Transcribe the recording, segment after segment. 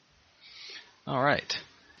All right.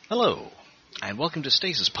 Hello, and welcome to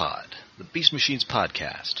Stasis Pod, the Beast Machines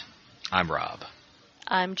podcast. I'm Rob.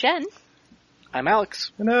 I'm Jen. I'm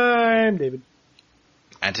Alex. And I'm David.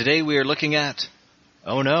 And today we are looking at,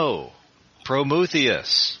 oh no,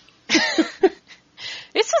 Prometheus. This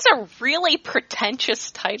is a really pretentious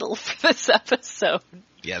title for this episode.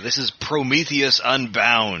 Yeah, this is Prometheus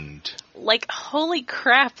Unbound. Like, holy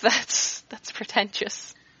crap, that's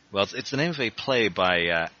pretentious. Well, it's the name of a play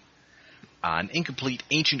by an incomplete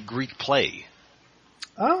ancient Greek play.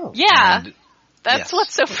 Oh. Yeah, And, that's yes.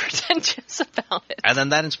 what's so pretentious about it. And then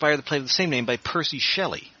that inspired the play of the same name by Percy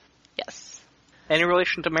Shelley. Yes. Any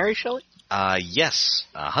relation to Mary Shelley? Yes,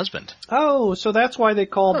 husband. Oh, so that's why they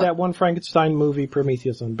called that one Frankenstein movie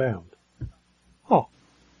Prometheus Unbound. Oh.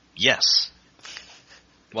 Yes.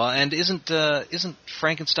 Well, and isn't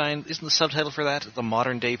Frankenstein, isn't the subtitle for that the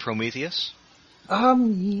modern day Prometheus? Yeah.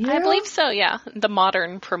 I believe so, yeah. The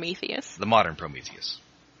modern Prometheus. The modern Prometheus.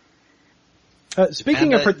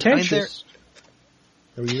 Speaking And, of pretentious...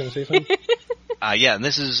 Were you going to say something? Yeah, and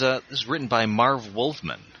this is written by Marv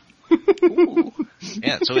Wolfman. Ooh.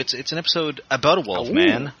 Yeah, so it's an episode about a wolf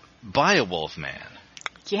man by a wolf man.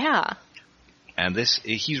 Yeah. And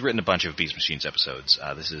he's written a bunch of Beast Machines episodes.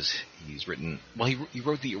 He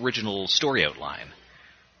wrote the original story outline.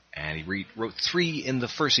 And he wrote 3 in the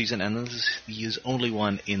first season, and he is only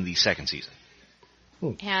one in the second season.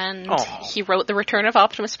 And he wrote The Return of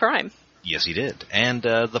Optimus Prime. Yes, he did. And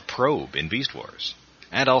The Probe in Beast Wars.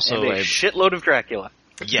 And also And a shitload of Dracula.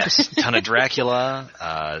 Yes, ton of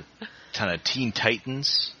Dracula, ton of Teen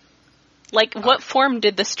Titans. Like, what form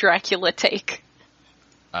did this Dracula take?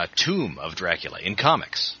 Tomb of Dracula in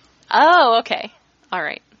comics. Oh, okay. All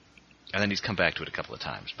right. And then he's come back to it a couple of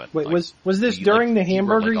times. But Wait, was this during the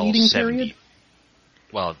hamburger all eating 70. period?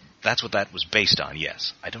 Well, that's what that was based on,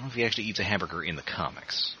 yes. I don't know if he actually eats a hamburger in the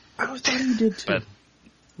comics. I always thought he did too.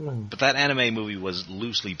 But that anime movie was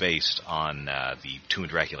loosely based on the Tomb of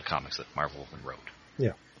Dracula comics that Marv Wolfman wrote.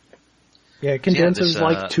 Yeah. Yeah, it condenses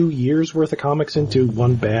like 2 years worth of comics into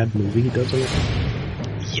one bad movie, doesn't it?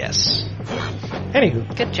 Yes.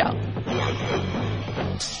 Anywho. Good job.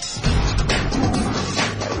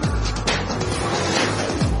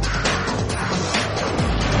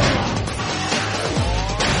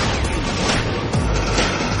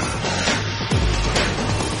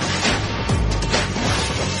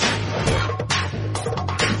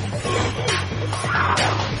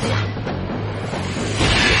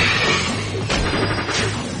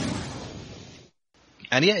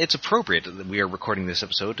 And yeah, it's appropriate that we are recording this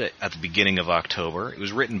episode at the beginning of October. It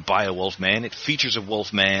was written by a wolf man. It features a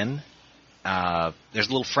wolf man. There's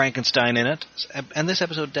a little Frankenstein in it. And this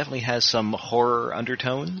episode definitely has some horror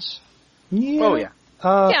undertones. Yeah. Oh, yeah.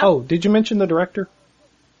 Yeah. Oh, did you mention the director?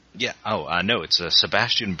 Yeah. Oh, no, it's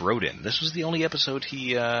Sebastian Brodin. This was the only episode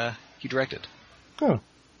he directed. Oh.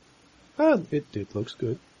 It looks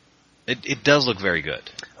good. It does look very good.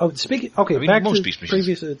 Oh, back most to Beast Machines.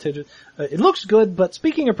 previous attention. It looks good, but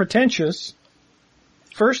speaking of pretentious,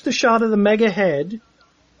 first the shot of the mega head,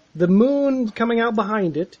 the moon coming out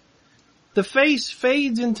behind it, the face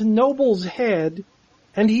fades into Noble's head,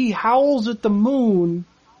 and he howls at the moon.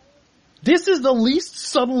 This is the least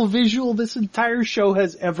subtle visual this entire show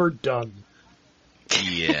has ever done.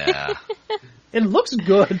 Yeah. It looks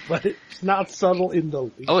good, but it's not subtle in the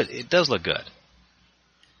least. Oh, it does look good.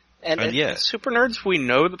 And yeah. Super Nerds, we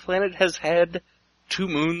know the planet has had 2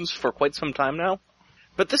 moons for quite some time now.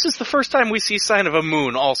 But this is the first time we see sign of a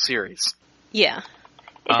moon all series. Yeah.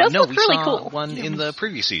 It does look really saw cool. one in the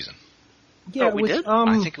previous season. Yeah, we did?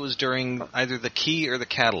 I think it was during either the Key or the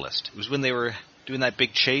Catalyst. It was when they were doing that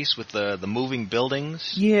big chase with the moving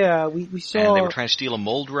buildings. Yeah, we saw... And they were trying to steal a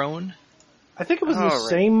mold drone. I think it was the right.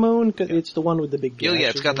 same moon, 'cause it's the one with the big Oh, yeah, gashes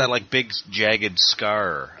it's got in that it. like big jagged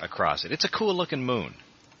scar across it. It's a cool looking moon.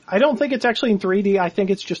 I don't think it's actually in 3D. I think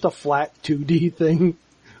it's just a flat 2D thing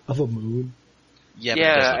of a moon. Yeah, but it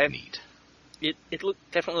does look neat. It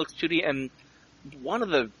definitely looks 2D, and one of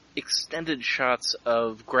the extended shots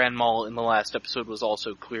of Grand Mall in the last episode was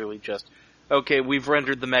also clearly just, okay, we've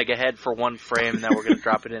rendered the mega head for 1 frame, now we're going to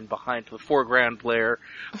drop it in behind the foreground layer,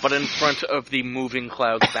 but in front of the moving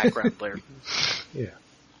clouds background layer. Yeah.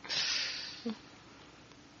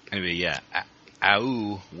 Anyway, yeah.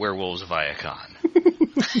 Ow, Werewolves of Iacon.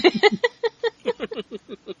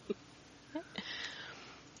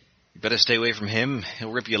 You better stay away from him.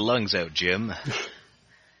 He'll rip your lungs out, Jim.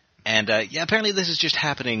 And, yeah, apparently this is just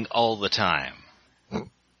happening all the time.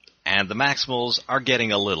 And the Maximals are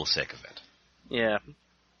getting a little sick of it. Yeah.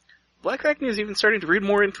 Black Arachne is even starting to read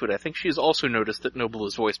more into it. I think she's also noticed that Noble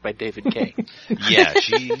is voiced by David Kaye. Yeah,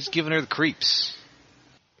 she's giving her the creeps.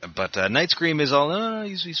 But Night Scream is all, no,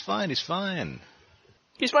 he's fine, he's fine.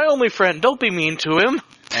 He's my only friend. Don't be mean to him.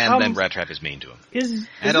 And then Rat Trap is mean to him. Is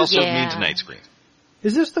And this, also Yeah. mean to Night Scream.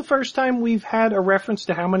 is this the first time we've had a reference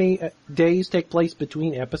to how many days take place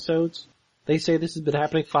between episodes? They say this has been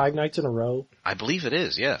happening 5 nights in a row. I believe it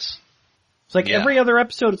is, yes. It's like Yeah. every other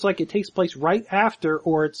episode, it's like it takes place right after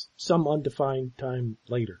or it's some undefined time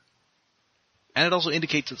later. And it also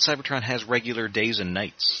indicates that Cybertron has regular days and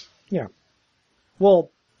nights. Yeah. Well,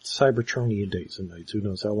 Cybertronian days and nights, who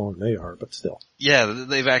knows how long they are, but still. Yeah,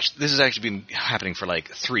 this has actually been happening for like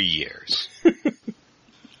 3 years.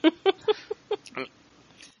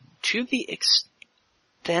 To the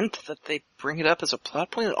extent that they bring it up as a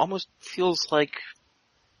plot point, it almost feels like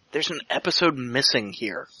there's an episode missing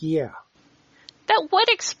here. Yeah. That would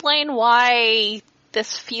explain why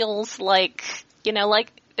this feels like,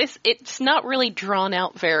 like this, it's not really drawn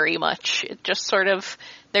out very much. It just sort of,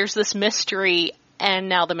 there's this mystery and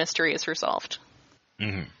now the mystery is resolved.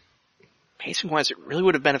 Mm-hmm. Pacing-wise, it really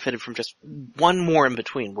would have benefited from just one more in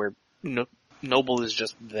between where Noble is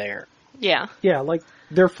just there. Yeah. Yeah, like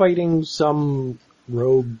they're fighting some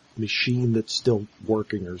rogue machine that's still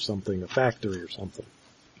working or something, a factory or something.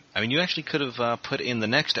 I mean, you actually could have put in the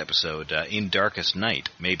next episode, In Darkest Night,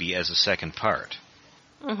 maybe as a second part.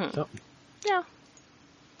 Mm-hmm. Something. Yeah.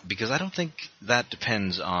 Because I don't think that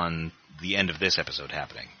depends on the end of this episode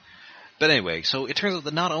happening. But anyway, so it turns out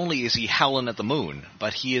that not only is he howling at the moon,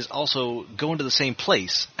 but he is also going to the same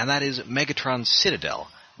place, and that is Megatron's Citadel,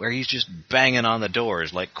 where he's just banging on the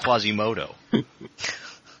doors like Quasimodo.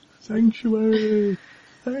 Sanctuary!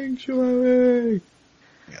 Sanctuary!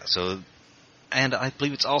 Yeah, so, and I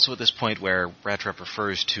believe it's also at this point where Rat Trap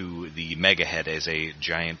refers to the Mega Head as a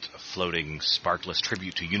giant floating sparkless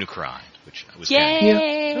tribute to Unicron, which was kind of,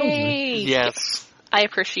 Yay! that was nice. Yes. I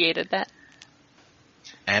appreciated that.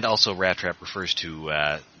 and also Rat Trap refers to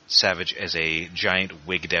Savage as a giant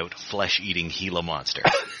wigged out flesh-eating Gila monster.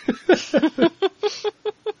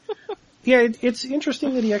 Yeah, it's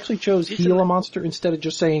interesting that he actually chose Gila Monster instead of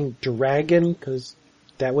just saying dragon, because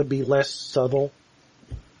that would be less subtle.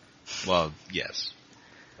 Well, yes.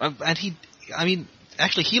 And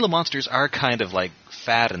actually Gila monsters are kind of like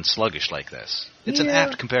fat and sluggish like this. It's an Yeah.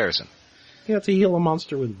 apt comparison. Yeah, it's a Gila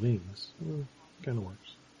Monster with wings. Kind of works.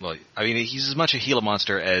 Well, I mean, he's as much a Gila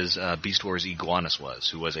monster as Beast Wars Iguanus was,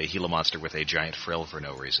 who was a Gila monster with a giant frill for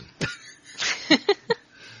no reason.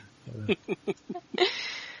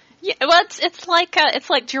 Yeah, well, it's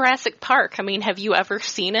like Jurassic Park. I mean, have you ever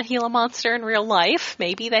seen a Gila monster in real life?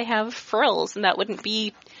 Maybe they have frills, and that wouldn't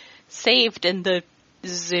be saved in the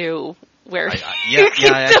zoo. Where I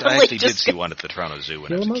totally actually did just see one at the Toronto Zoo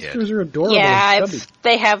when I Gila was a kid. Monsters are adorable. yeah, and it's,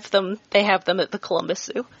 they have them at the Columbus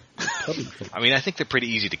Zoo. chubby. I mean, I think they're pretty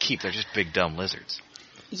easy to keep. They're just big, dumb lizards.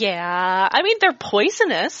 Yeah, I mean they're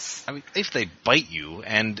poisonous. I mean, if they bite you,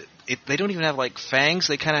 and they don't even have, like, fangs,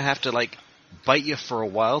 they kind of have to, like, bite you for a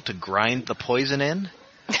while to grind the poison in.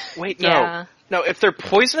 Wait, no. Yeah. No, if they're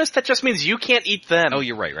poisonous, that just means you can't eat them. Oh,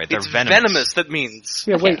 you're right. They're It's venomous. that means.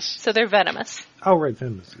 Yeah, wait. Yes. So they're venomous. Oh, right,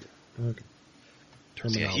 venomous. Yeah. Okay. So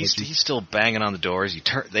yeah, Terminology. he's still banging on the doors.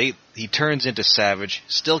 He turns into Savage,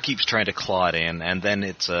 still keeps trying to claw it in, and then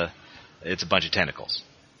it's a bunch of tentacles,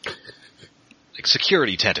 like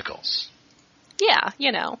security tentacles. Yeah,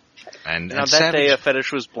 you know. And Now and that Savage, day a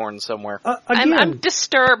fetish was born somewhere. Again, I'm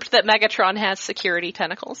disturbed that Megatron has security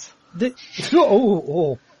tentacles. This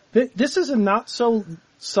is a not so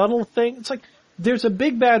subtle thing. It's like there's a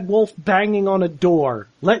big bad wolf banging on a door.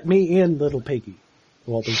 Let me in, little piggy.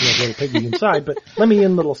 Well, there's no little piggy inside, but let me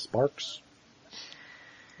in, little Sparks.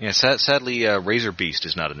 yeah, sadly, Razor Beast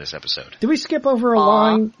is not in this episode. Did we skip over a Aw.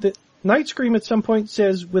 line that Night Scream at some point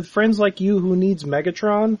says, "With friends like you, who needs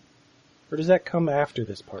Megatron"? Or does that come after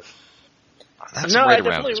this part? That's No, I right around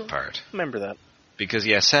definitely this part. Remember that. Because,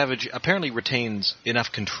 yeah, Savage apparently retains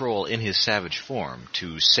enough control in his Savage form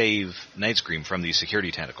to save Night Scream from these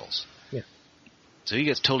security tentacles. Yeah. So he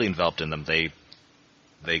gets totally enveloped in them. They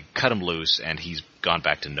cut him loose, and he's gone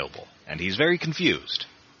back to Noble. And he's very confused.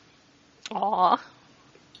 Aw.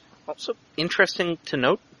 Also interesting to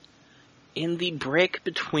note, in the break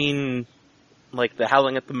between, like, the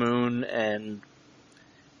howling at the moon and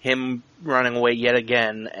him running away yet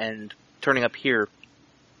again and turning up here,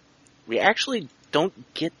 we actually don't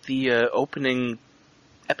get the opening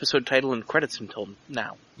episode title and credits until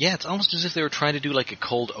now. Yeah, it's almost as if they were trying to do like a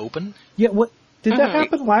cold open. Yeah, what did that Mhm.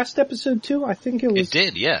 happen last episode too? I think it was. It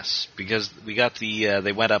did, yes, because we got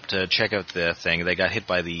they went up to check out the thing. They got hit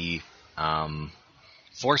by the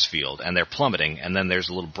force field, and they're plummeting. And then there's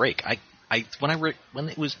a little break. When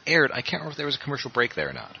it was aired, I can't remember if there was a commercial break there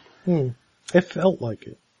or not. It felt like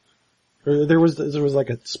it. Or there was like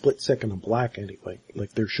a split second of black anyway.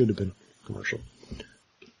 Like there should have been a commercial.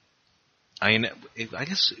 I mean, I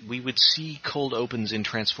guess we would see cold opens in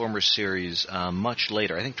Transformers series much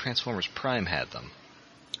later. I think Transformers Prime had them.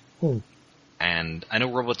 And I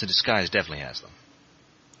know Robots in Disguise definitely has them.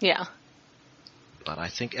 Yeah. But I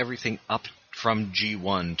think everything up from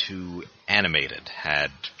G1 to animated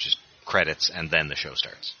had just credits and then the show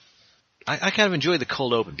starts. I kind of enjoy the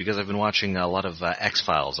cold open because I've been watching a lot of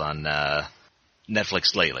X-Files on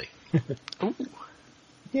Netflix lately. Ooh.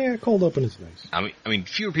 Yeah, cold open is nice. I mean,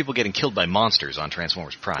 fewer people getting killed by monsters on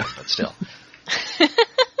Transformers Prime, but still.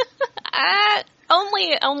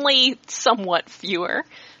 Only somewhat fewer.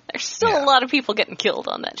 There's still a lot of people getting killed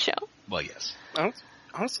on that show. Well, yes.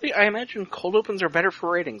 Honestly, I imagine cold opens are better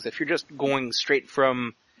for ratings. If you're just going straight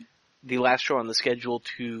from the last show on the schedule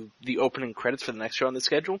to the opening credits for the next show on the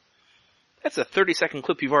schedule, that's a 30-second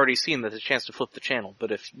clip you've already seen that's a chance to flip the channel.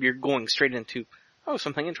 But if you're going straight into,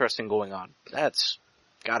 something interesting going on, that's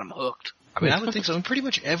got them hooked. I mean, I would think so. I mean, pretty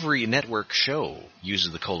much every network show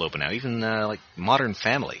uses the cold open now. Even, like, Modern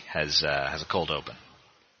Family has a cold open.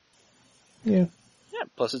 Yeah. Yeah,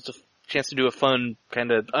 plus it's a chance to do a fun,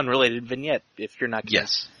 kind of unrelated vignette if you're not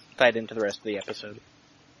tied into the rest of the episode.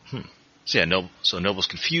 So yeah, Noble's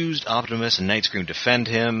confused, Optimus and Nightscream defend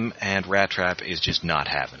him, and Rat Trap is just not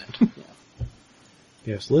having it.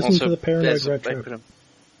 Yes, listen to the paranoid Rat Trap.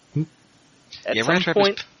 At yeah, some Rat Trap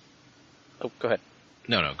point... Oh, go ahead.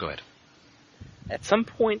 No, go ahead. At some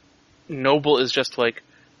point, Noble is just like,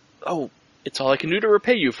 it's all I can do to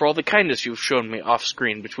repay you for all the kindness you've shown me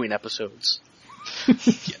off-screen between episodes.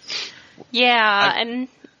 Yeah, and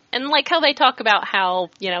like how they talk about how,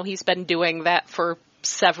 he's been doing that for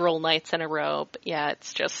several nights in a row, but yeah,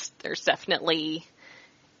 it's just, there's definitely,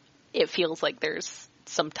 it feels like there's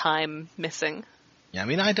some time missing. Yeah, I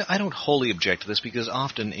mean, I don't wholly object to this because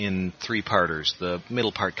often in three-parters, the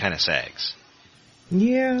middle part kind of sags.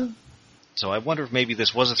 Yeah. So I wonder if maybe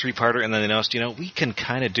this was a three-parter and then they noticed, we can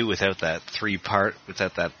kind of do without that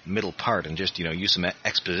without that middle part and just, use some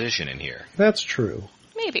exposition in here. That's true.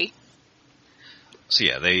 Maybe. So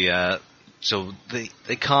yeah,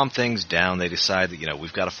 they calm things down. They decide that,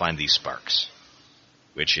 we've got to find these sparks.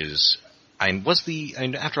 Which is,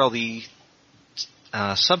 after all, the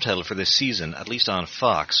subtitle for this season, at least on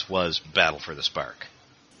Fox, was Battle for the Spark.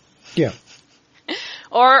 Yeah.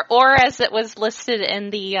 Or as it was listed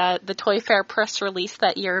in the Toy Fair press release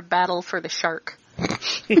that year, Battle for the Shark.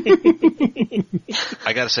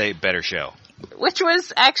 I gotta say, better show. Which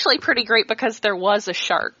was actually pretty great because there was a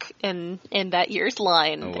shark in that year's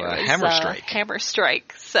line. There was Hammer Strike. Hammer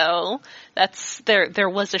Strike. So there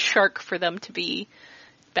was a shark for them to be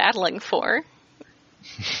battling for.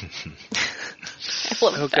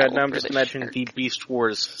 Oh god, now I'm just imagining the Beast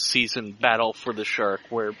Wars season Battle for the Shark,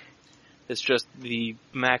 where it's just the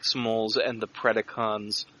Maximals and the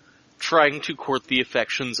Predacons trying to court the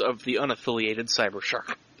affections of the unaffiliated Cyber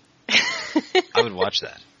Shark. I would watch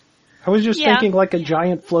that. I was just thinking like a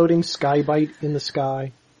giant floating skybite in the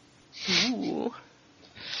sky. Ooh.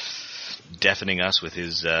 Deafening us with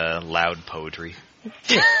his loud poetry.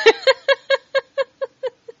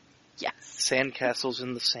 Yes. Sandcastles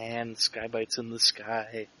in the sand, skybites in the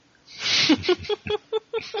sky.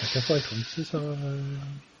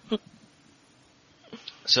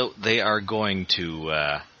 So they are going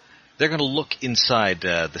to... they're going to look inside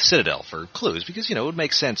the Citadel for clues, because, it would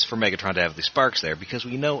make sense for Megatron to have the sparks there, because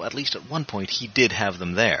we know at least at one point he did have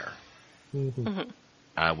them there. Mm-hmm.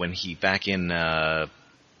 When he, back in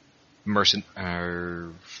Fires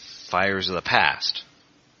of the Past.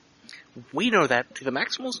 We know that. Do the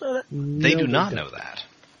Maximals know that? They do not know that.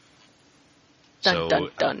 Dun, dun,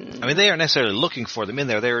 dun. I mean, they aren't necessarily looking for them in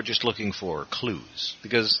there, they're just looking for clues,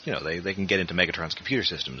 because, they can get into Megatron's computer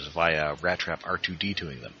systems via Rat Trap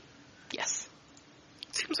R2-D2ing them. Yes.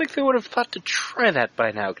 Seems like they would have thought to try that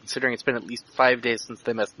by now, considering it's been at least 5 days since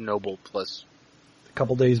they met Noble, plus a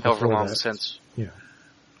couple days before however long that. since. Yeah.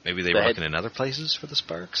 Maybe they were looking in other places for the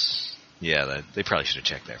sparks? Yeah, they probably should have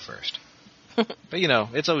checked there first. But,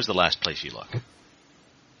 it's always the last place you look.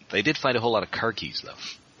 They did find a whole lot of car keys, though.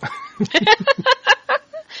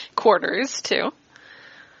 Quarters, too.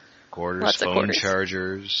 Quarters, phone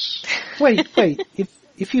chargers. Wait.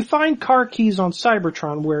 If you find car keys on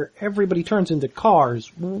Cybertron where everybody turns into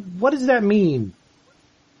cars, what does that mean?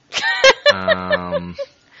 That's kind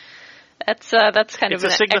it's of a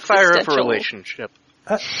an signifier of a existential... relationship.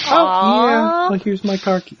 Yeah. Well, here's my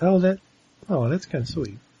car key. That's kind of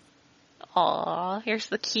sweet. Aw, here's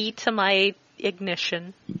the key to my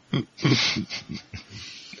ignition.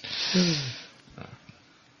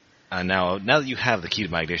 Now that you have the key to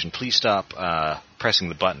my ignition, please stop pressing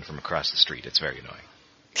the button from across the street. It's very annoying.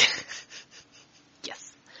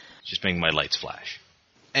 Yes. Just making my lights flash.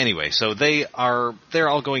 Anyway, so they're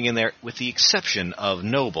all going in there with the exception of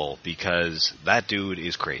Noble, because that dude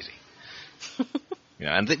is crazy.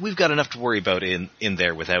 And we've got enough to worry about in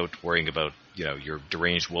there without worrying about, your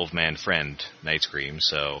deranged wolfman friend, Night Scream,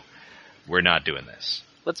 so we're not doing this.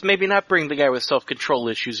 Let's maybe not bring the guy with self-control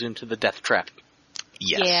issues into the death trap.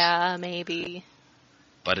 Yes. Yeah, maybe.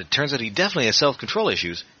 But it turns out he definitely has self-control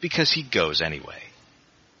issues because he goes anyway.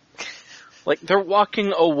 Like, they're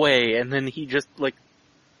walking away, and then he just,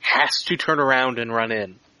 has to turn around and run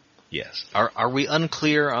in. Yes. Are we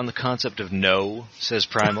unclear on the concept of no, says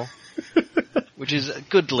Primal? Which is a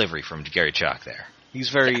good delivery from Gary Chalk there. He's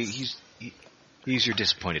he's your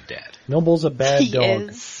disappointed dad. Noble's a bad He dog.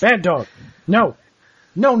 is. Bad dog. No,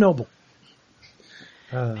 Noble.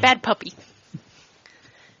 Bad puppy.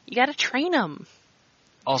 You gotta train him.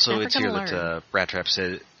 Also, Never it's here gonna that Rat Trap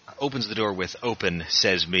opens the door with "Open,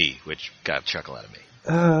 says me," which got a chuckle out of me.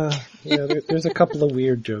 There's a couple of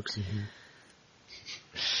weird jokes in here.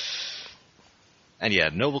 And yeah,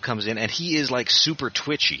 Noble comes in, and he is super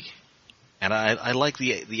twitchy. And I like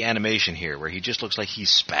the animation here, where he just looks like he's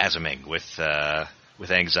spasming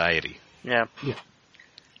with anxiety. Yeah.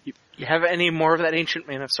 You have any more of that Ancient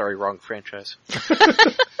Man? Sorry, wrong franchise.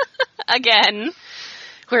 Again,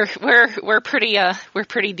 we're pretty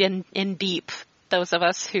in deep. Those of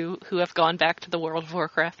us who have gone back to the World of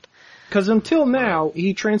Warcraft. Because until now,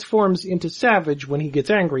 he transforms into Savage when he gets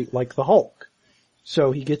angry, like the Hulk.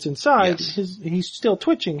 So he gets inside, Yes. he's still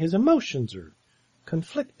twitching, his emotions are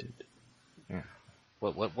conflicted. Yeah.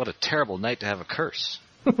 What a terrible night to have a curse.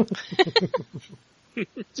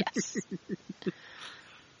 Yes.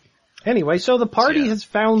 Anyway, so the party has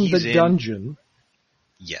found He's the in. dungeon.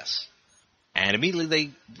 Yes. And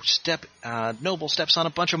immediately Noble steps on a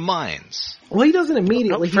bunch of mines. Well, he doesn't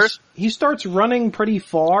immediately. No, first- He starts running pretty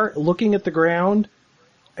far, looking at the ground,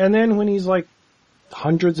 and then when he's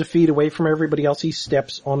hundreds of feet away from everybody else, he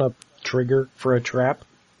steps on a trigger for a trap.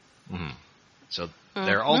 Mm-hmm. So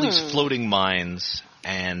there are all these floating mines,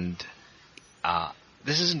 and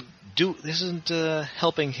this isn't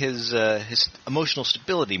helping his emotional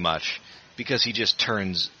stability much, because he just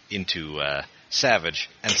turns into Savage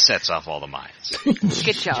and sets off all the mines.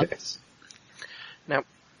 Good job. Yes. Now,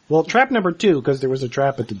 Well, trap number 2, because there was a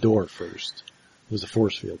trap at the door first. It was a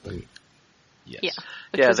force field thing. Yes. Yeah.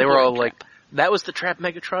 Which yeah, was they a were all boring like, that was the trap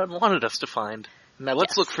Megatron wanted us to find. Now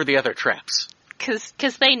let's Yes. look for the other traps.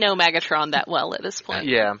 Because they know Megatron that well at this point.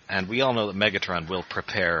 Yeah. And we all know that Megatron will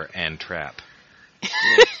prepare and trap.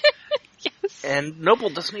 Yes. And Noble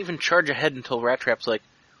doesn't even charge ahead until Rat Trap's like,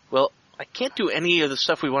 well, I can't do any of the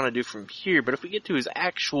stuff we want to do from here, but if we get to his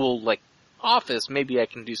actual, office, maybe I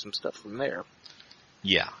can do some stuff from there.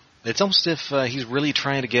 Yeah. It's almost as if he's really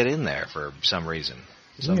trying to get in there for some reason.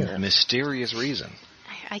 Some Yeah. mysterious reason.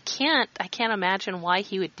 I can't imagine why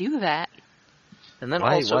he would do that. And then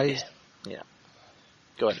Why- also... why- Yeah.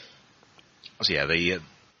 Go ahead. So yeah,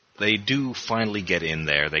 they do finally get in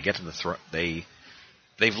there. They get to the throne.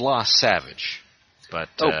 They've lost Savage, but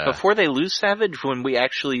Before they lose Savage, when we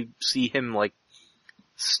actually see him,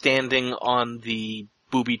 standing on the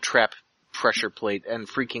booby trap pressure plate and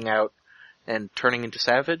freaking out and turning into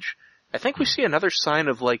Savage, I think we see another sign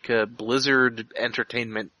of, a Blizzard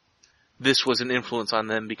Entertainment. This was an influence on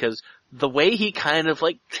them, because the way he kind of,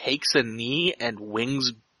 takes a knee and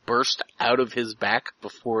wings burst out of his back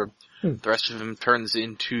before the rest of him turns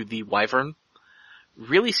into the Wyvern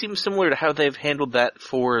really seems similar to how they've handled that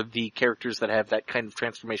for the characters that have that kind of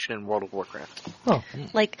transformation in World of Warcraft. Oh,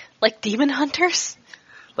 Like Demon Hunters?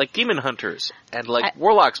 Like Demon Hunters, and I-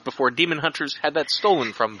 Warlocks before Demon Hunters had that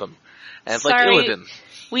stolen from them. And Sorry. Illidan.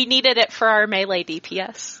 We needed it for our melee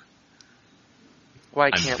DPS. Why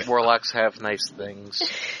I'm can't ve- Warlocks have nice things?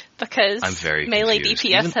 Because I'm very melee confused.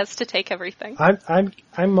 DPS Even- has to take everything.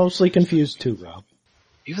 I'm mostly confused too, Rob.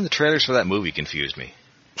 even the trailers for that movie confused me.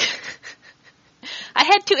 I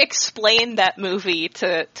had to explain that movie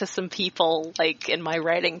to some people, in my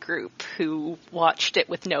writing group, who watched it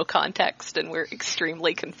with no context and were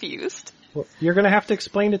extremely confused. Well, you're going to have to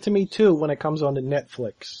explain it to me too when it comes on to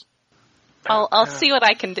Netflix. I'll see what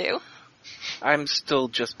I can do. I'm still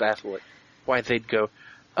just baffled at why they'd go,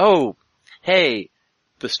 oh, hey,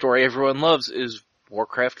 the story everyone loves is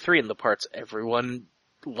Warcraft 3, and the parts everyone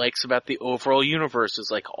likes about the overall universe is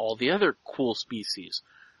like all the other cool species.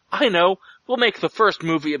 I know, we'll make the first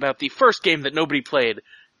movie about the first game that nobody played,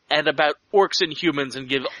 and about orcs and humans, and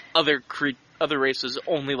give other races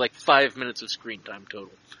only 5 minutes of screen time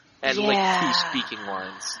total. And 2 speaking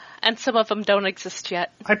lines. and some of them don't exist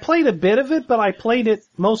yet. I played a bit of it, but I played it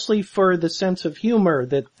mostly for the sense of humor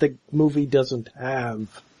that the movie doesn't have.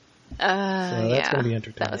 So that's going to be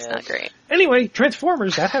entertaining. That was not great. Anyway,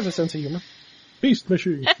 Transformers, that has a sense of humor. Beast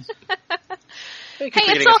Machine. Hey,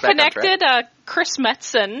 it's all connected. Chris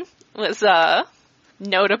Metzen was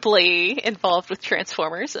notably involved with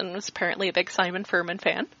Transformers and was apparently a big Simon Furman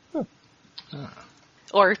fan.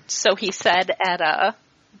 Or so he said at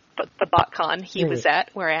the BotCon he was at,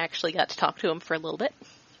 where I actually got to talk to him for a little bit.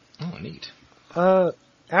 Oh, neat.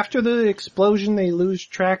 After the explosion, they lose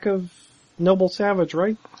track of Noble Savage,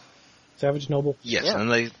 right? Savage Noble. Yes,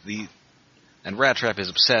 and and Rat Trap is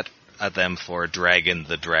upset at them for dragging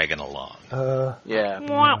the dragon along.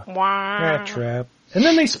 Rat Trap. And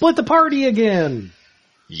then they split the party again.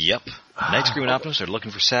 Yep. Nightscream and Optimus are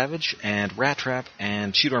looking for Savage, and Rat Trap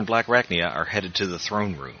and Cheetor and Black Arachnia are headed to the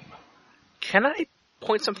throne room. Can I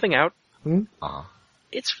point something out? Uh-huh.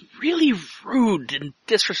 It's really rude and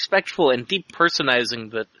disrespectful and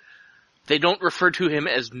depersonizing that they don't refer to him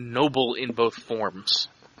as Noble in both forms.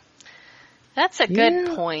 That's a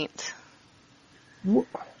good point. Well,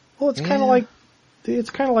 it's kind of like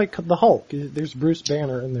the Hulk. There's Bruce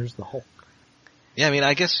Banner and there's the Hulk. Yeah, I mean,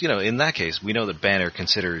 I guess, in that case, we know that Banner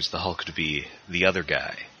considers the Hulk to be the other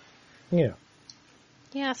guy. Yeah.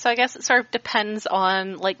 Yeah, so I guess it sort of depends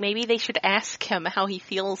on, maybe they should ask him how he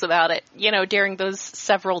feels about it, during those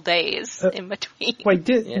several days in between. Wait,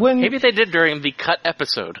 maybe they did during the cut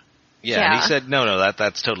episode. Yeah, and he said, no,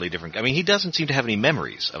 that's totally different. I mean, he doesn't seem to have any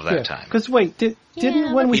memories of that time. Because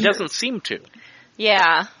didn't when we... He doesn't seem to.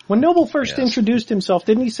 Yeah. When Noble first introduced himself,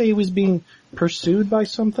 didn't he say he was being pursued by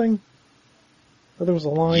something? Or there was a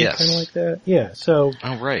line kind of like that? Yeah, so...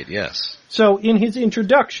 Oh, right, yes. So in his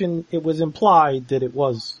introduction, it was implied that it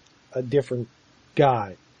was a different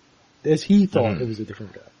guy. As he thought it was a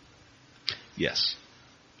different guy. Yes.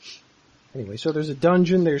 Anyway, so there's a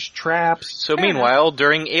dungeon, there's traps. So meanwhile,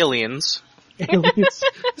 during Aliens...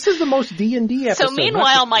 This is the most D&D episode. So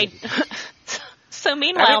meanwhile, my Demon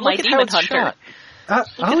Hunter... Look at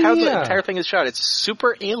how the entire thing is shot. It's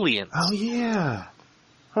super Aliens. Oh, yeah.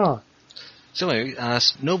 Huh. So anyway,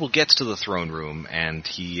 Noble gets to the throne room, and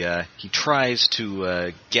he tries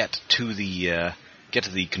to get to the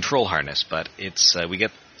control harness, but it's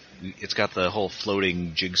got the whole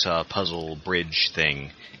floating jigsaw puzzle bridge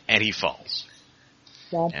thing, and he falls.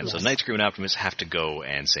 And so Nightscream and Optimus have to go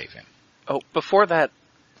and save him. Oh, before that,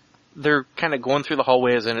 they're kind of going through the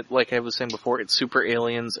hallways, and like I was saying before, it's super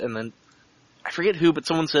Aliens, and then I forget who, but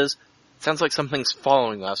someone says, it sounds like something's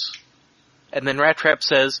following us. And then Rat Trap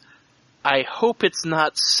says, I hope it's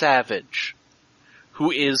not Savage,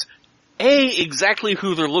 who is A, exactly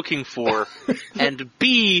who they're looking for, and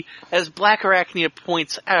B, as Black Arachnia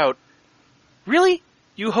points out, really?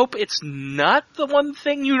 You hope it's not the one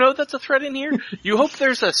thing you know that's a threat in here? You hope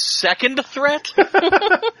there's a second threat?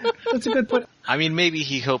 That's a good point. I mean, maybe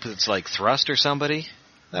he hopes it's like Thrust or somebody.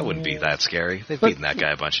 That wouldn't be that scary. They've beaten that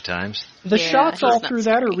guy a bunch of times. The shots all through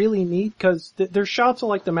that are really neat, because there's shots of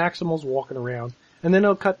like the Maximals walking around, and then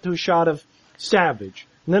it'll cut to a shot of Savage,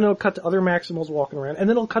 and then it'll cut to other Maximals walking around, and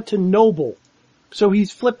then it'll cut to Noble. So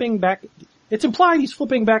he's flipping back, it's implied he's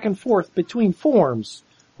flipping back and forth between forms,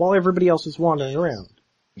 while everybody else is wandering around.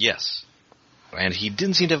 Yes. And he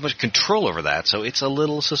didn't seem to have much control over that, so it's a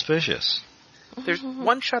little suspicious. There's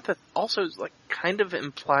one shot that also is kind of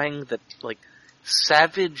implying that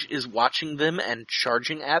Savage is watching them and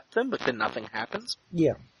charging at them, but then nothing happens.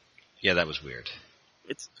 Yeah. Yeah, that was weird.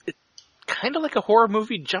 It's kind of like a horror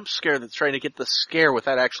movie jump scare that's trying to get the scare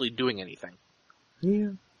without actually doing anything.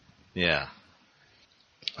 Yeah. Yeah.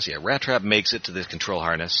 So yeah, Rat Trap makes it to the control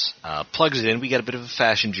harness, plugs it in. We get a bit of a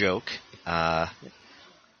fashion joke.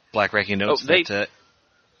 Black Arachnia notes that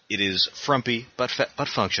it is frumpy but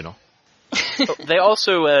functional. They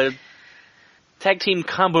also tag team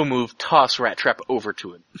combo move toss Rat Trap over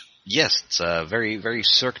to it. Yes, it's a very, very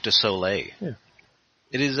Cirque du Soleil. Yeah.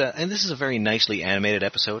 It is, and this is a very nicely animated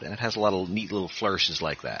episode, and it has a lot of neat little flourishes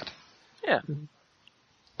like that. Yeah.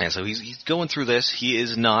 And so he's going through this. He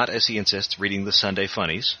is not, as he insists, reading the Sunday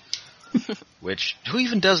Funnies. Which, who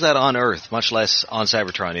even does that on Earth, much less on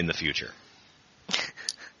Cybertron in the future?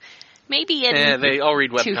 Maybe in they all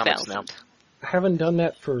read webcomics now. I haven't done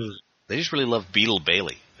that for... They just really love Beetle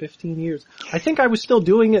Bailey. 15 years. I think I was still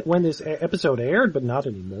doing it when this episode aired, but not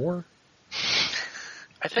anymore.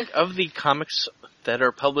 I think of the comics that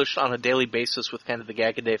are published on a daily basis with kind of the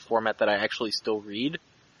Gag-A-Day format that I actually still read,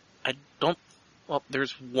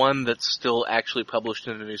 there's one that's still actually published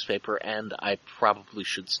in a newspaper, and I probably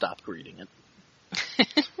should stop reading it.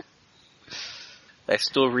 I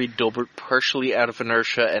still read Dilbert partially out of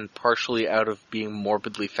inertia and partially out of being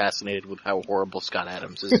morbidly fascinated with how horrible Scott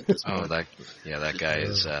Adams is at this point. That guy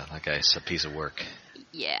is a piece of work.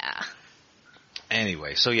 Yeah.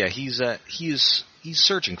 Anyway, so yeah, he's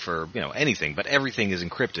searching for anything, but everything is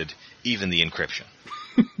encrypted, even the encryption.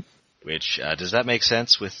 Which does that make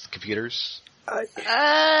sense with computers? I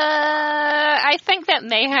think that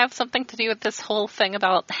may have something to do with this whole thing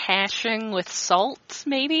about hashing with salt,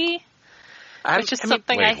 maybe. Which is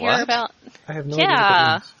something I hear what? about. I have no idea what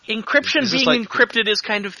that means. Encryption Is this being like- encrypted is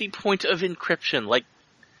kind of the point of encryption. Like,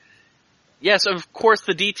 yes, of course,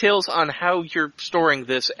 the details on how you're storing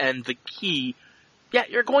this and the key, yeah,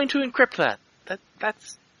 you're going to encrypt that.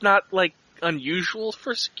 That's not, like, unusual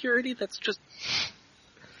for security. That's just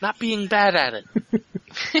not being bad at it.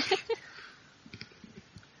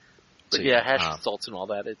 But yeah, hash salts and all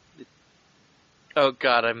that. Oh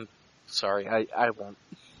God, I'm sorry. I won't.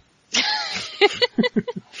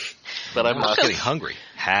 But I'm not getting hungry.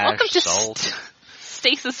 Hash, Welcome to salt.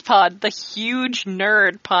 Stasis Pod, the huge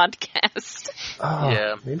nerd podcast. Oh,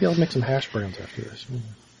 Yeah. Maybe I'll make some hash browns after this.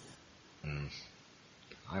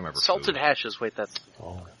 I remember salted food. hashes. Wait, that's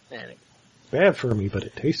Oh, anyway. bad for me, but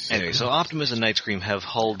it tastes so Anyway, good. so Optimus and Night Scream have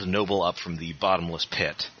hauled Noble up from the bottomless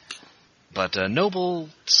pit. But Noble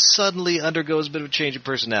suddenly undergoes a bit of a change of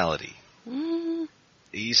personality.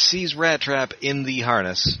 He sees Rat Trap in the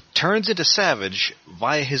harness, turns into Savage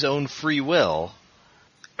via his own free will,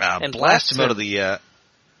 And blasts him blasts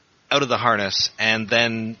out of the harness, and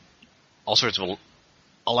then all sorts of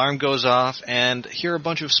alarm goes off, and here are a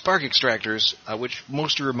bunch of spark extractors, which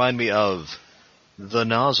mostly remind me of the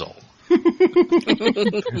nozzle.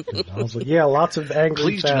 I was like, yeah, lots of angry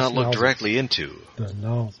Please do fast not look nozzles. directly into The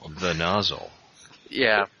nozzle. the nozzle.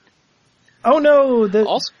 Yeah. Oh no,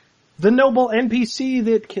 Also, the noble NPC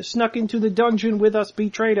that snuck into the dungeon with us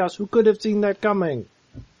betrayed us. Who could have seen that coming?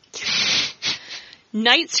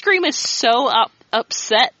 Night Scream is so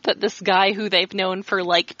upset that this guy who they've known for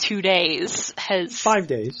like 2 days has 5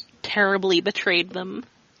 days. terribly betrayed them.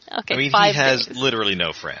 Okay, I mean, 5 he has days. literally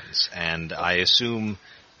no friends, and I assume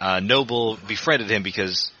Noble befriended him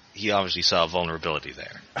because he obviously saw a vulnerability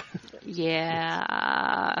there.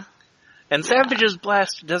 Yeah. and Savage's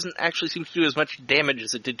blast doesn't actually seem to do as much damage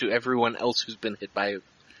as it did to everyone else who's been hit by it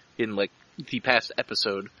in, like, the past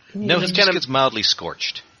episode. No, he just just kind of- gets mildly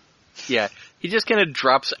scorched. Yeah, he just kind of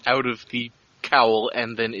drops out of the cowl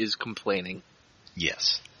and then is complaining.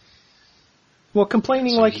 Yes. Well,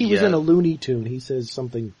 complaining So like he was he, in a Looney Tune. He says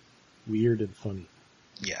something weird and funny.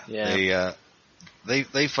 Yeah. Yeah.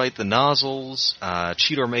 They fight the nozzles.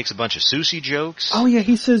 Cheetor makes a bunch of sushi jokes. Oh yeah,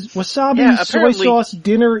 he says wasabi Yeah, soy apparently- sauce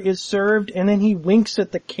dinner is served, and then he winks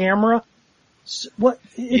at the camera. What?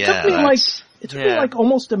 It took me like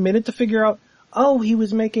almost a minute to figure out. Oh, he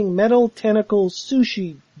was making metal tentacle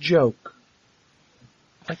sushi joke.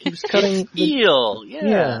 Like he was cutting. Eel,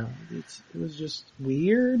 Yeah, it was just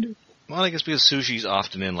weird. Well, I guess because sushi's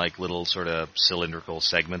often in like little sort of cylindrical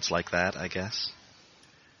segments like that, I guess.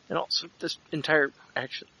 And also, this entire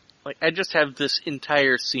action, like, I just have this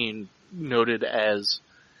entire scene noted as,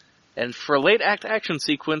 and for a late act action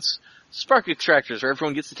sequence, spark extractors, where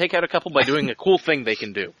everyone gets to take out a couple by doing a cool thing they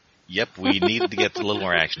can do. Yep, we needed to get a little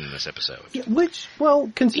more action in this episode. Yeah, which,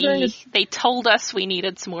 well, considering They told us we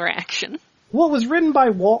needed some more action. well, it was written by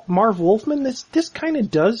Marv Wolfman. This kind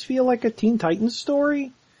of does feel like a Teen Titans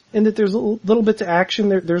story, in that there's little bits of action.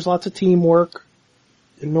 There's lots of teamwork,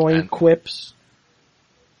 annoying quips.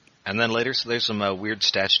 And then later, so there's some weird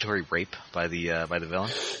statutory rape by the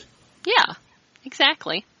villain. Yeah,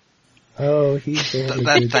 exactly. Oh, he's very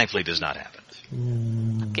That good. thankfully does not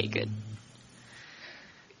happen. Okay, good.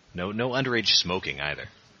 No underage smoking either.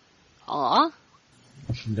 Aw.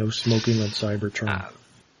 No smoking on Cybertron.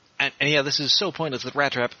 And yeah, this is so pointless that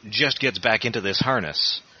Rat Trap just gets back into this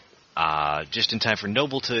harness, just in time for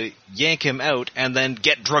Noble to yank him out and then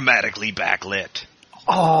get dramatically backlit.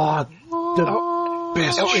 Oh, the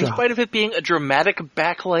best Oh, in shot. spite of it being a dramatic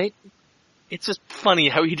backlight, it's just funny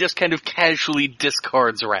how he just kind of casually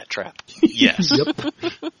discards Rat Trap. Yes, Yep.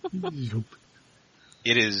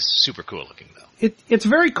 it is super cool looking though. It's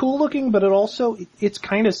very cool looking, but it's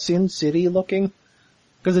kind of Sin City looking.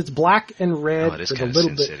 Because it's black and red Oh, it is with a kinda little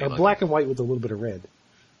Sin bit, City looking. black and white with a little bit of red.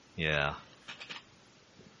 Yeah.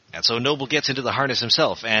 And so Noble gets into the harness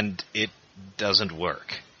himself, and it doesn't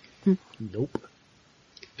work. Nope.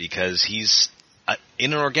 Because he's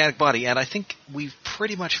in an organic body, and I think we've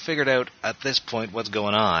pretty much figured out at this point what's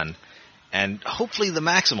going on, and hopefully the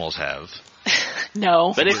Maximals have.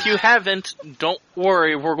 No. But if you haven't, don't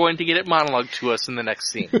worry, we're going to get it monologued to us in the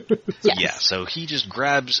next scene. Yes. Yeah, so he just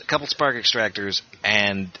grabs a couple spark extractors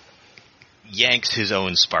and yanks his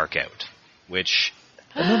own spark out, which...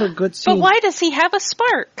 Another good scene. But why does he have a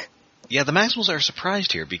spark? Yeah, the Maximals are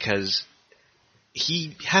surprised here because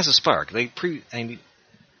he has a spark.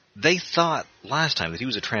 They thought last time that he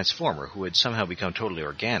was a Transformer who had somehow become totally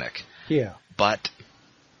organic. Yeah. But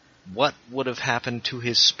what would have happened to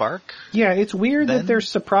his spark? Yeah, it's weird Then? that they're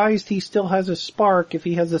surprised he still has a spark if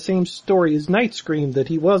he has the same story as Night Scream, that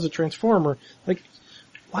he was a Transformer. Like,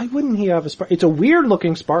 why wouldn't he have a spark? It's a weird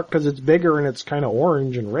looking spark because it's bigger and it's kind of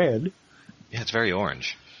orange and red. Yeah, it's very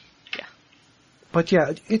orange. But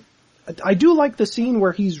yeah, I do like the scene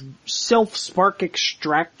where he's self-spark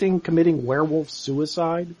extracting, committing werewolf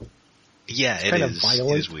suicide. Yeah, It's it kind of is.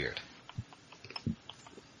 violent. It is weird.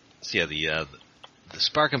 So yeah, the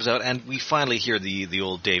spark comes out, and we finally hear the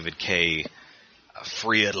old David K.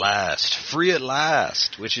 Free at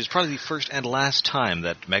last, which is probably the first and last time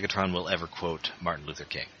that Megatron will ever quote Martin Luther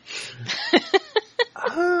King.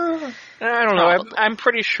 I don't know. I'm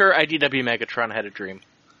pretty sure IDW Megatron had a dream.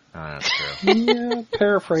 That's true. Yeah,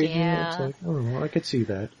 paraphrasing. Yeah. It's like, I don't know, I could see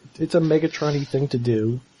that. It's a Megatron-y thing to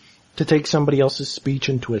do. To take somebody else's speech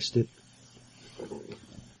and twist it.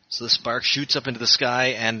 So the spark shoots up into the sky,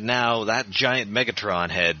 and now that giant Megatron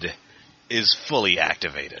head is fully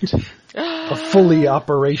activated. A fully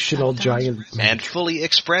operational giant and fully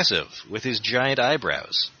expressive, with his giant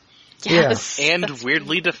eyebrows. Yes. And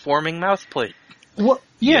weirdly deforming mouth plate. Well,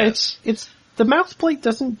 yeah, Yes. it's the mouth plate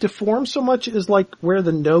doesn't deform so much as like where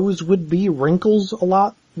the nose would be wrinkles a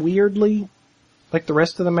lot weirdly. Like the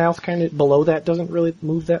rest of the mouth kind of below that doesn't really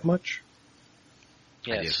move that much.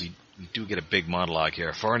 Yes. We do get a big monologue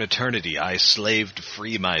here. For an eternity, I slaved to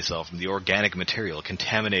free myself from the organic material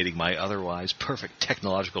contaminating my otherwise perfect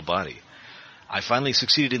technological body. I finally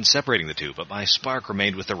succeeded in separating the two, but my spark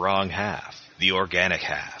remained with the wrong half, the organic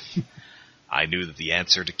half. I knew that the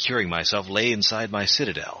answer to curing myself lay inside my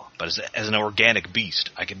citadel, but as an organic beast,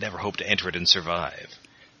 I could never hope to enter it and survive.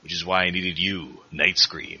 Which is why I needed you, Night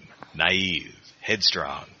Scream, naive,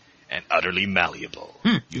 headstrong, and utterly malleable.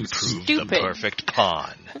 You proved the Stupid. perfect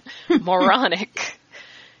pawn. Moronic.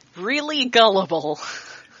 Really gullible.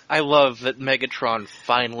 I love that Megatron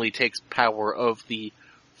finally takes power of the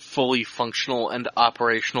fully functional and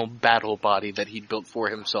operational battle body that he built for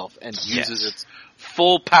himself and uses its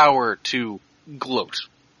full power to gloat.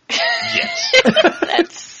 Yes.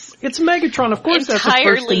 That's, It's Megatron, of course that's the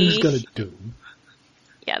first thing he's Entirely- gonna do.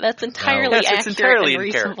 yeah, that's entirely Yes, it's accurate entirely and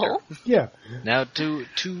in character. reasonable. Yeah. Now,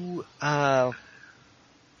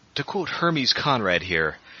 to quote Hermes Conrad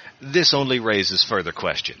here, this only raises further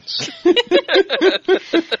questions.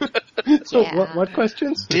 So Yeah. what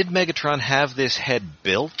questions? Did Megatron have this head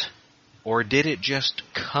built, or did it just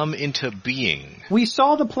come into being? We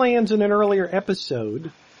saw the plans in an earlier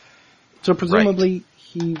episode, so presumably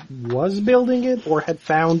he was building it or had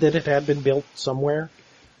found that it had been built somewhere.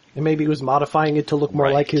 And maybe he was modifying it to look more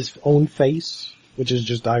Right. like his own face, which is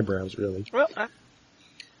just eyebrows, really. Well,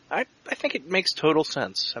 I think it makes total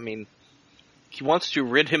sense. I mean, he wants to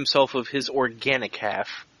rid himself of his organic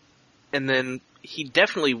half, and then he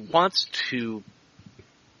definitely wants to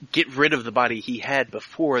get rid of the body he had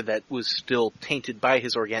before that was still tainted by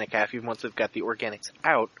his organic half, even once they've got the organics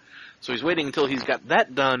out. So he's waiting until he's got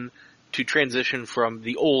that done to transition from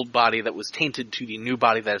the old body that was tainted to the new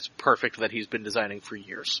body that is perfect that he's been designing for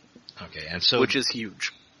years. Okay, and so Which is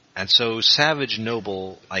huge. and so Savage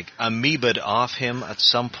Noble amoeba'd off him at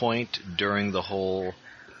some point during the whole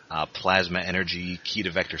plasma energy key to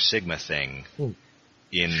vector sigma thing.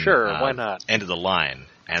 In Sure, why not? End of the line,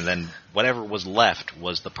 and then whatever was left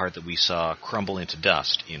was the part that we saw crumble into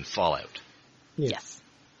dust in Fallout. Yeah. Yes.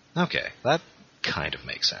 Okay, that kind of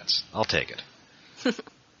makes sense. I'll take it.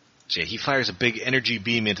 So yeah, he fires a big energy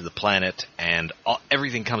beam into the planet, and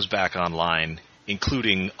everything comes back online,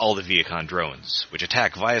 including all the Viacon drones, which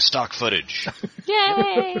attack via stock footage.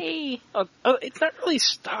 Yay! It's not really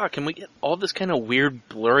stock, and we get all this kind of weird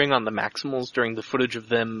blurring on the Maximals during the footage of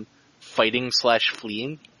them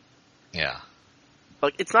fighting/fleeing. Yeah.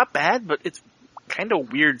 Like, it's not bad, but it's kind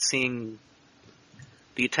of weird seeing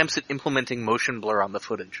the attempts at implementing motion blur on the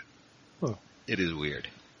footage. It is weird.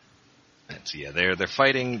 And so yeah, they're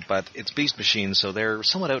fighting, but it's Beast Machines, so they're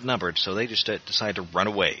somewhat outnumbered, so they just decide to run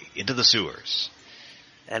away into the sewers.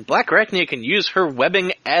 And Black Arachnia can use her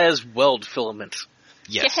webbing as weld filament.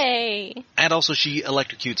 Yes. Yay! And also she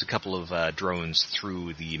electrocutes a couple of drones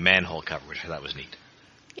through the manhole cover, which I thought was neat.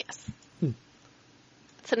 Yes.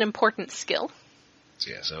 It's an important skill.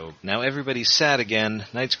 So yeah, so now everybody's sad again,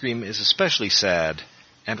 Night Scream is especially sad,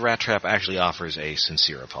 and Rat Trap actually offers a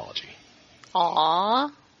sincere apology.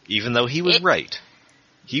 Aww. Even though he was right.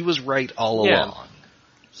 He was right all Yeah. along.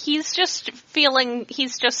 He's just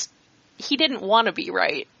he didn't want to be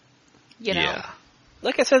right. You know? Yeah.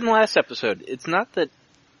 Like I said in the last episode, it's not that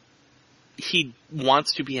he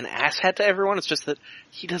wants to be an asshat to everyone, it's just that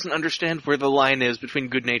he doesn't understand where the line is between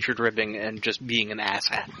good-natured ribbing and just being an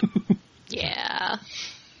asshat. Yeah.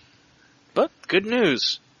 But, good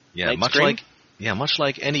news. Yeah, Night's much Dream? much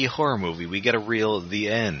like any horror movie, we get a real "the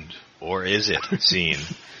end" or is it scene,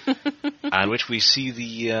 on which we see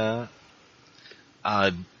the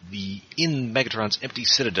in Megatron's empty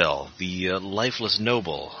citadel, the lifeless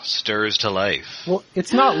noble stirs to life. Well,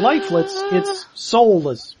 it's not lifeless, it's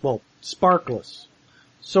soulless. Well, sparkless.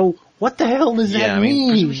 So, what the hell does Yeah, that I mean, mean?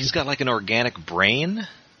 presumably he's got like an organic brain.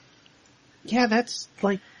 Yeah, that's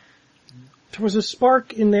like... There was a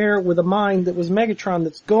spark in there with a mind that was Megatron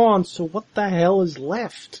that's gone, so what the hell is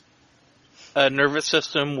left? A nervous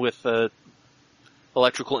system with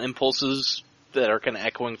electrical impulses that are kind of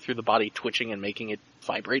echoing through the body, twitching and making it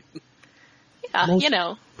vibrate. Yeah, Most you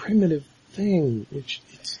know. primitive thing.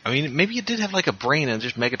 It's I mean, maybe it did have like a brain, and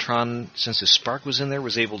just Megatron, since his spark was in there,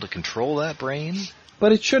 was able to control that brain.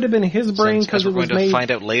 But it should have been his brain Since, because as it we're was going to made...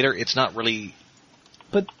 find out later, it's not really.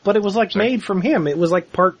 But it was like Sorry. made from him. It was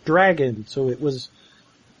like part dragon, so it was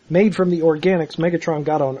made from the organics Megatron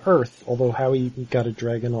got on Earth, although how he got a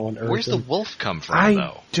dragon on Earth. Where's the and- wolf come from, I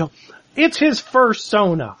though? don't... It's his first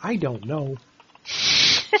Sona. I don't know.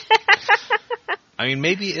 I mean,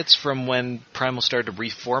 maybe it's from when Primal started to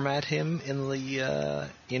reformat him in the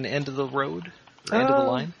in End of the Road, or End of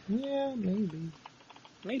the Line. Yeah, maybe.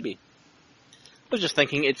 Maybe. I was just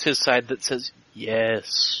thinking it's his side that says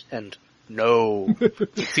yes and no.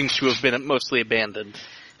 It seems to have been mostly abandoned.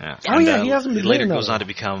 Yeah. Oh, And, yeah, he hasn't been it later doing goes that. on to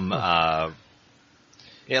become.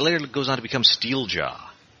 Later goes on to become Steeljaw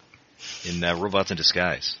in Robots in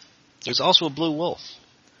Disguise. There's also a blue wolf.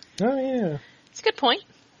 Oh, yeah. It's a good point.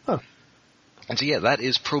 And so, yeah, that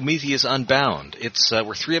is Prometheus Unbound. It's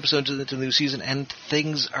we're 3 episodes into the new season, and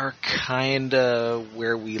things are kind of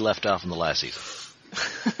where we left off in the last season.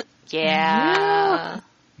 Yeah.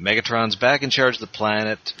 Megatron's back in charge of the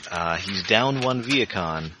planet. He's down 1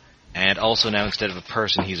 Viacon, and also now instead of a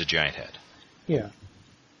person, he's a giant head. Yeah.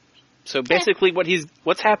 So basically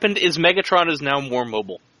what's happened is Megatron is now more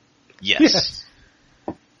mobile. Yes.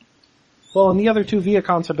 Well, and the other 2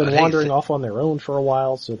 Viacons have been But hey, wandering off on their own for a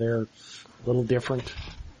while, so they're a little different.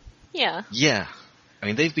 Yeah. Yeah. I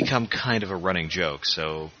mean, they've become kind of a running joke,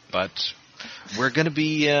 but we're going to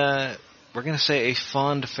be, we're going to say a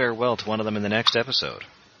fond farewell to one of them in the next episode.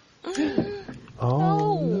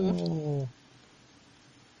 Oh, no.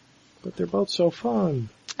 But they're both so fun.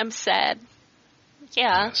 I'm sad.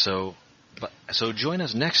 Yeah. So join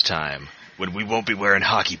us next time when we won't be wearing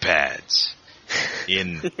hockey pads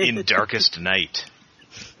in Darkest Night.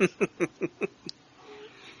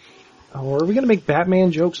 Oh, are we going to make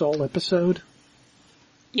Batman jokes all episode?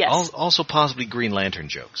 Yes. Also possibly Green Lantern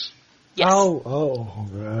jokes. Yes. Oh,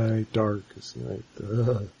 right. Darkest Night.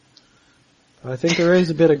 I think there is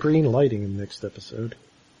a bit of green lighting in the next episode.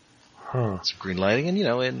 Huh. Some green lighting, and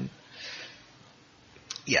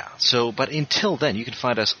yeah. So, but until then, you can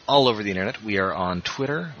find us all over the internet. We are on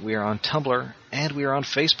Twitter, we are on Tumblr, and we are on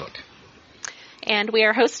Facebook. And we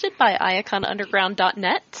are hosted by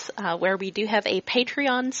iaconunderground.net, where we do have a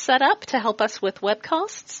Patreon set up to help us with web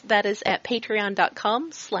costs. That is at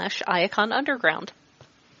patreon.com/iaconunderground.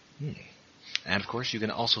 And of course, you can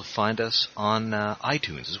also find us on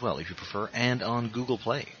iTunes as well, if you prefer, and on Google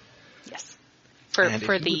Play. Yes. For And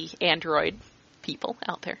if the Android people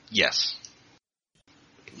out there. Yes.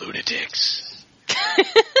 Lunatics.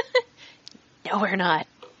 No, we're not.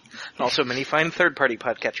 Also many fine third-party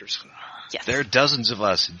podcatchers. Yes. There are dozens of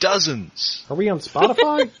us. Dozens! Are we on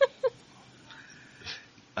Spotify?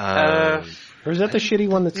 Uh, Or is that the shitty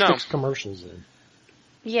one that No. sticks commercials in?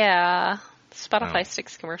 Yeah. Spotify Oh.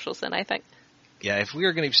 sticks commercials in, I think. yeah, if we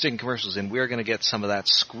are going to be sticking commercials in, we are going to get some of that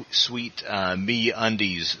sweet Me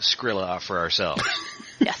Undies Skrilla for ourselves.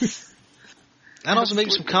 Yes. And also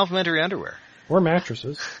maybe some complimentary underwear. Or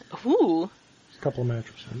mattresses. Ooh. A couple of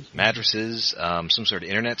mattresses. Mattresses, some sort of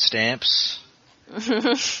internet stamps.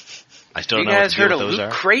 I still You don't know what guys to do heard what of those Loot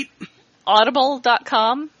are. Crate?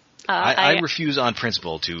 Audible.com. I refuse on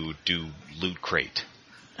principle to do Loot Crate.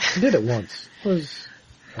 I did it once. It was...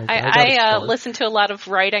 got a I start. listen to a lot of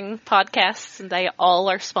writing podcasts, and they all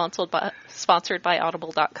are sponsored by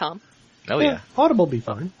Audible.com. Oh yeah. Audible be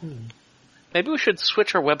fine. Maybe we should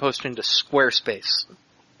switch our web hosting to Squarespace.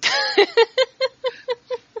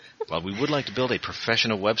 Well, we would like to build a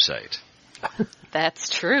professional website. That's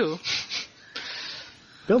true.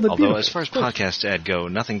 Build it Although, beautiful. as far as podcast ad go,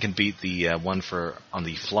 nothing can beat the one on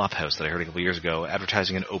the Flophouse that I heard a couple years ago,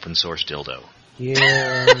 advertising an open source dildo.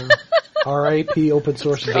 Yeah. R.I.P. open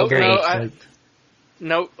source. Oh, website.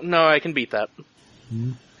 no, I can beat that.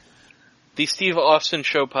 Hmm. The Steve Austin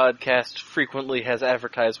Show podcast frequently has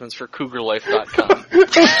advertisements for CougarLife.com.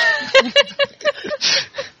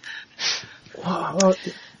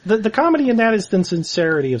 The comedy in that is the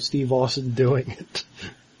sincerity of Steve Austin doing it.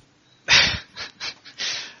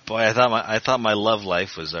 Boy, I thought my love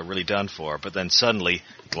life was really done for, but then suddenly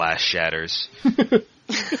glass shatters.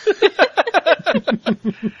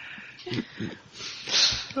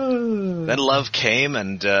 Then love came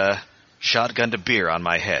and shotgunned a beer on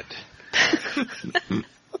my head.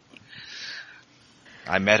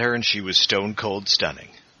 I met her and she was stone cold stunning.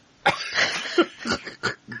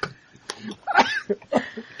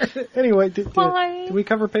 Anyway, did we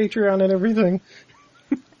cover Patreon and everything?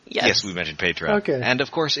 Yes, we mentioned Patreon. Okay. And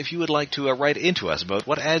of course, if you would like to write into us about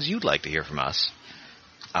what ads you'd like to hear from us,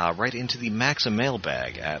 write into the Maxim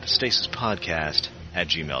mailbag at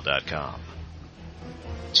stasispodcast@gmail.com.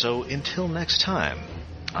 So until next time,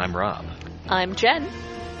 I'm Rob. I'm Jen.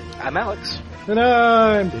 I'm Alex. And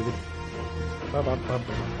I'm David.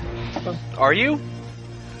 Are you?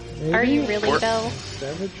 Maybe? Are you really, though?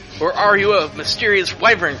 Savage? Or are you a mysterious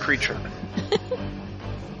wyvern creature?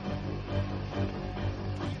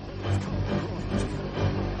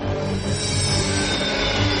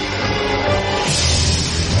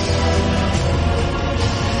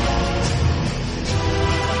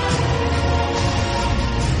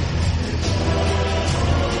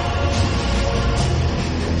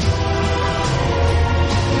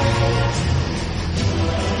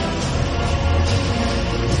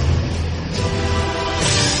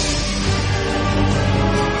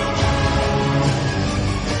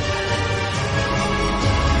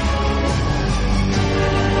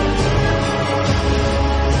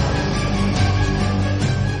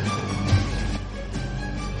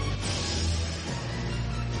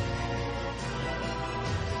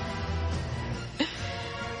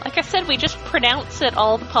 We just pronounce it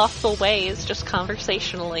all the possible ways, just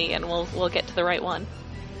conversationally, and we'll get to the right one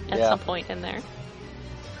at some point in there.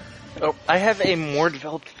 Oh, I have a more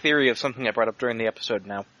developed theory of something I brought up during the episode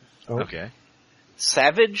now. Oh. Okay.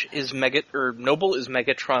 Savage is Noble is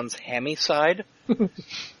Megatron's hammy side,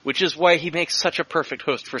 which is why he makes such a perfect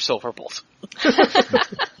host for Silverbolt.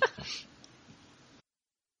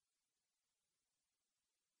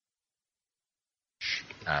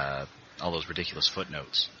 All those ridiculous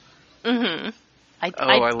footnotes. Mm-hmm.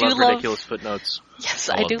 I love ridiculous footnotes. Yes,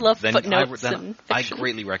 I do love footnotes. I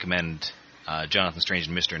greatly recommend Jonathan Strange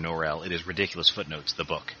and Mr. Norrell. It is Ridiculous Footnotes, the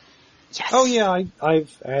book. Yes. Oh yeah,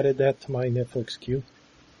 I've added that to my Netflix queue.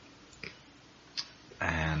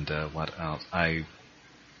 And what else? I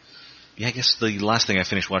guess the last thing I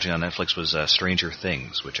finished watching on Netflix was Stranger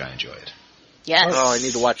Things, which I enjoyed. Yes. Oh, I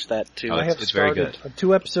need to watch that too. I have it's very started good.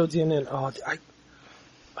 2 episodes in, and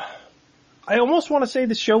I almost want to say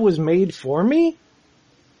the show was made for me,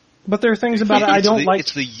 but there are things about it I don't like.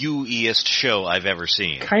 It's the UE-est show I've ever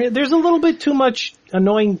seen. There's a little bit too much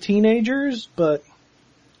annoying teenagers, but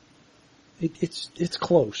it's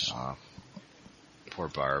close. Poor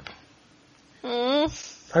Barb. I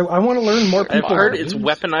want to learn more people. I've heard it's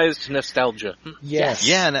weaponized nostalgia. Yes.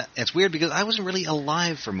 Yeah, and it's weird because I wasn't really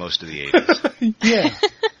alive for most of the 80s. Yeah.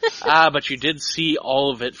 But you did see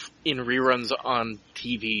all of it in reruns on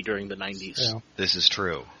TV during the 90s. Yeah. This is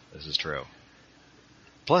true.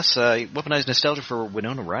 Plus, weaponized nostalgia for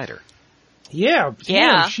Winona Ryder. Yeah.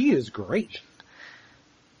 Yeah. She is great.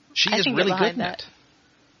 She I is can really get good behind in that. it.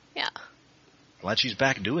 Yeah. Glad she's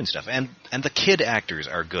back doing stuff. And the kid actors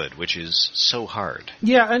are good, which is so hard.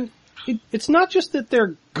 Yeah, and it's not just that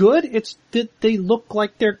they're good, it's that they look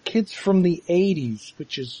like they're kids from the 80s,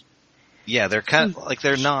 which is... Yeah, they're kind of like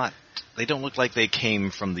they don't look like they came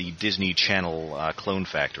from the Disney Channel clone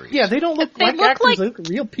factories. Yeah, they don't look They like look actors, like- they look like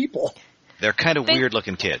real people. They're kind of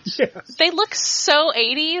weird-looking kids. Yes. They look so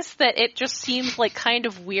 80s that it just seems like kind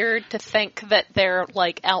of weird to think that they're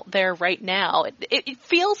like out there right now. It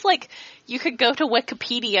feels like you could go to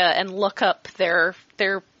Wikipedia and look up their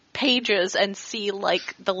pages and see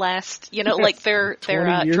like the last, like their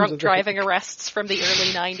 20 years drunk of driving arrests from the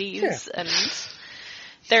early 90s, and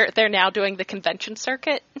they're now doing the convention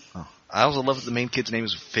circuit. Oh. I also love that the main kid's name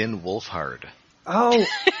is Finn Wolfhard. Oh,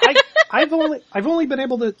 I've only been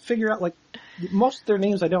able to figure out, like, most of their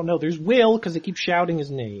names I don't know. There's Will, because they keep shouting his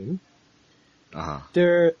name. Uh-huh.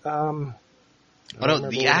 There, Oh no,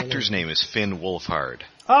 the actor's name is Finn Wolfhard.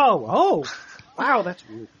 Oh, wow, that's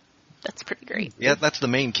weird. That's pretty great. Yeah, that's the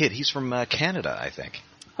main kid. He's from Canada, I think.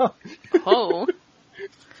 Oh.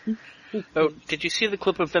 Oh, did you see the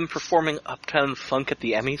clip of them performing Uptown Funk at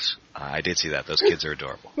the Emmys? I did see that. Those kids are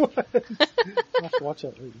adorable. I'll have to watch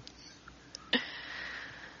that later.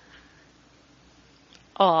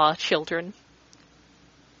 Aw, children.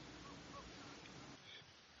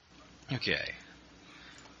 Okay.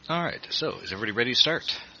 All right. So, is everybody ready to start?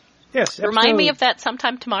 Yes. Remind me of that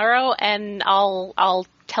sometime tomorrow, and I'll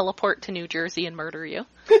teleport to New Jersey and murder you.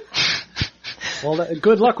 Well,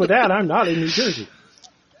 good luck with that. I'm not in New Jersey.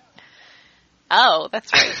 Oh,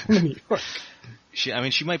 that's right. I'm in New York.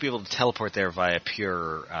 She might be able to teleport there via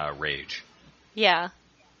pure rage. Yeah.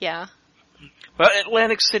 Yeah. Well,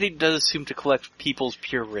 Atlantic City does seem to collect people's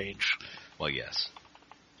pure rage. Well, yes.